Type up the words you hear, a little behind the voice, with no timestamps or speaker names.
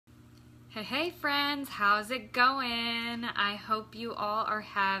Hey friends, how's it going? I hope you all are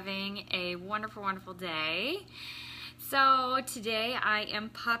having a wonderful day. So today I am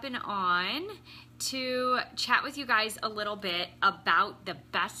popping on to chat with you guys a little bit about the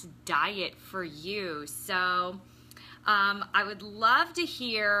best diet for you. So I would love to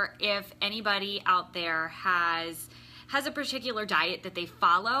hear if anybody out there has a particular diet that they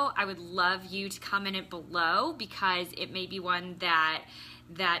follow. I would love you to comment it below because it may be one that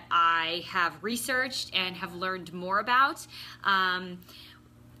I have researched and have learned more about.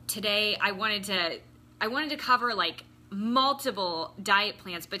 Today I wanted to cover like multiple diet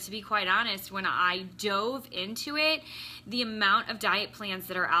plans, but to be quite honest, when I dove into it, the amount of diet plans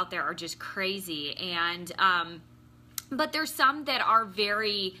that are out there are just crazy. And but there's some that are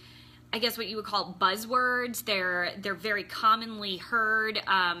very, I guess what you would call buzzwords. They're very commonly heard.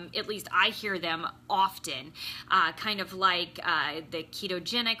 At least I hear them often. Kind of like the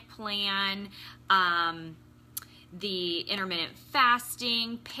ketogenic plan, the intermittent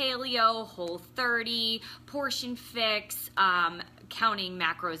fasting, paleo, Whole30, portion fix, counting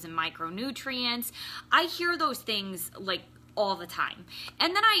macros and micronutrients. I hear those things like all the time.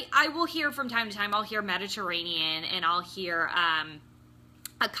 And then I will hear from time to time, I'll hear Mediterranean and I'll hear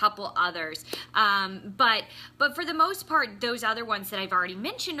a couple others, but for the most part, those other ones that I've already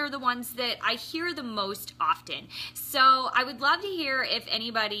mentioned are the ones that I hear the most often. So I would love to hear if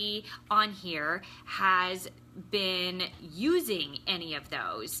anybody on here has been using any of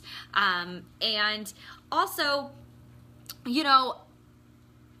those, and also, you know,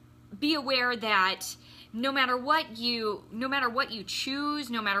 be aware that no matter what you choose,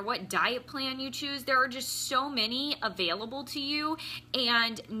 no matter what diet plan you choose, there are just so many available to you,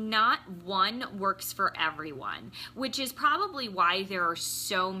 and not one works for everyone, which is probably why there are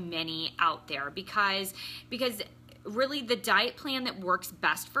so many out there, because really the diet plan that works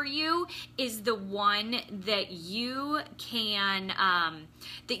best for you is the one that you can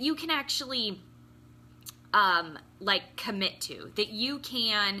actually like commit to, that you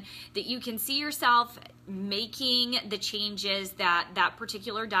can see yourself making the changes that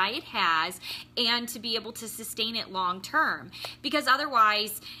particular diet has, and to be able to sustain it long term. Because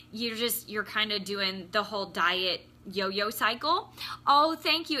otherwise you're kind of doing the whole diet yo-yo cycle. Oh,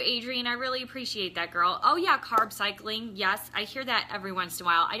 thank you, Adrienne. I really appreciate that, girl. Oh yeah, carb cycling. Yes, I hear that every once in a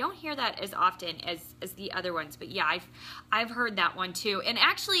while. I don't hear that as often as the other ones, but yeah, I've heard that one too. And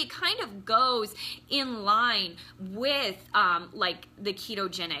actually, it kind of goes in line with like the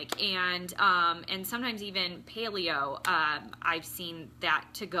ketogenic and sometimes even paleo. I've seen that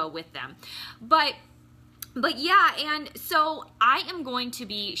to go with them, But yeah, and so I am going to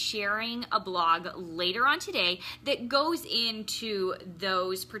be sharing a blog later on today that goes into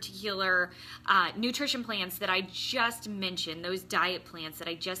those particular nutrition plans that I just mentioned, those diet plans that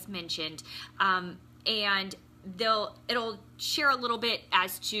I just mentioned, and it'll share a little bit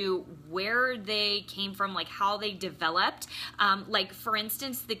as to where they came from, like how they developed. Like for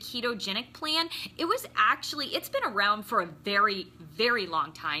instance, the ketogenic plan, it's been around for a very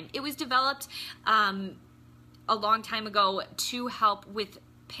long time. It was developed a long time ago to help with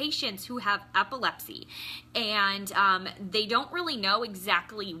patients who have epilepsy, and they don't really know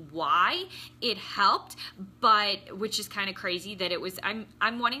exactly why it helped, but which is kind of crazy that it was,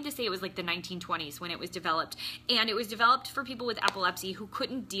 I'm wanting to say it was like the 1920s when it was developed, and it was developed for people with epilepsy who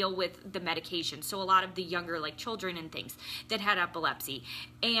couldn't deal with the medication. So a lot of the younger, like children and things that had epilepsy,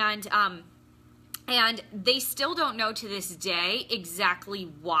 and they still don't know to this day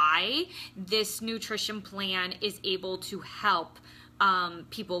exactly why this nutrition plan is able to help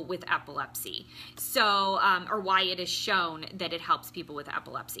people with epilepsy. So, or why it is shown that it helps people with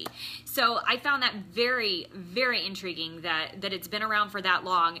epilepsy. So I found that very intriguing that it's been around for that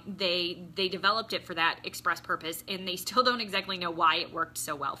long. They developed it for that express purpose, and they still don't exactly know why it worked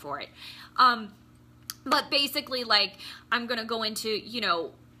so well for it. But basically, like, I'm gonna go into, you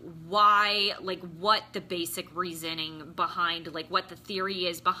know, why, like what the basic reasoning behind, like what the theory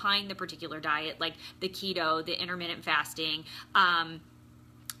is behind the particular diet, like the keto, the intermittent fasting,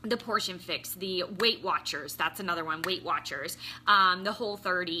 the portion fix, the Weight Watchers, that's another one, Weight Watchers, the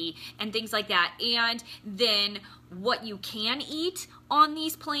Whole30 and things like that. And then what you can eat on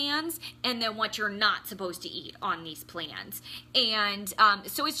these plans, and then what you're not supposed to eat on these plans. And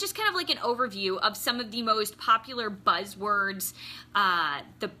so it's just kind of like an overview of some of the most popular buzzwords,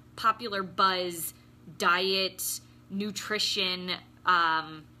 the popular buzz diet, nutrition,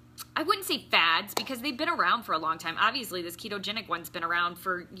 I wouldn't say fads, because they've been around for a long time. Obviously, this ketogenic one's been around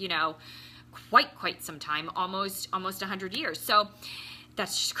for, you know, quite some time, almost 100 years. So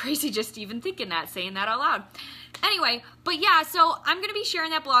That's just crazy just even thinking that, saying that out loud. Anyway, but yeah, so I'm going to be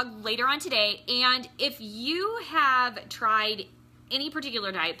sharing that blog later on today. And if you have tried any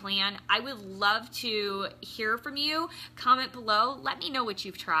particular diet plan, I would love to hear from you. Comment below. Let me know what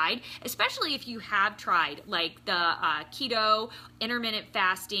you've tried, especially if you have tried like the keto, intermittent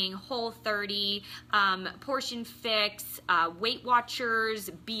fasting, Whole30, portion fix, Weight Watchers,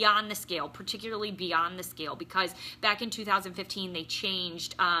 Beyond the Scale, particularly Beyond the Scale, because back in 2015 they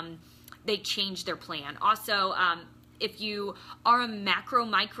changed their plan. Also, if you are a macro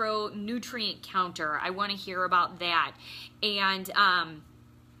micro nutrient counter, I want to hear about that. And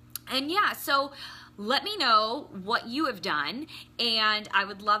yeah, so let me know what you have done, and I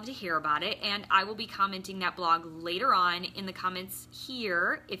would love to hear about it. And I will be commenting that blog later on in the comments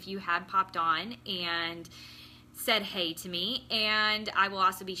here if you had popped on and said hey to me, and I will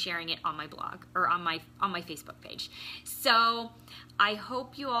also be sharing it on my blog or on my Facebook page. So I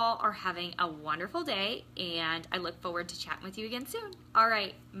hope you all are having a wonderful day, and I look forward to chatting with you again soon. All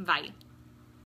right, bye.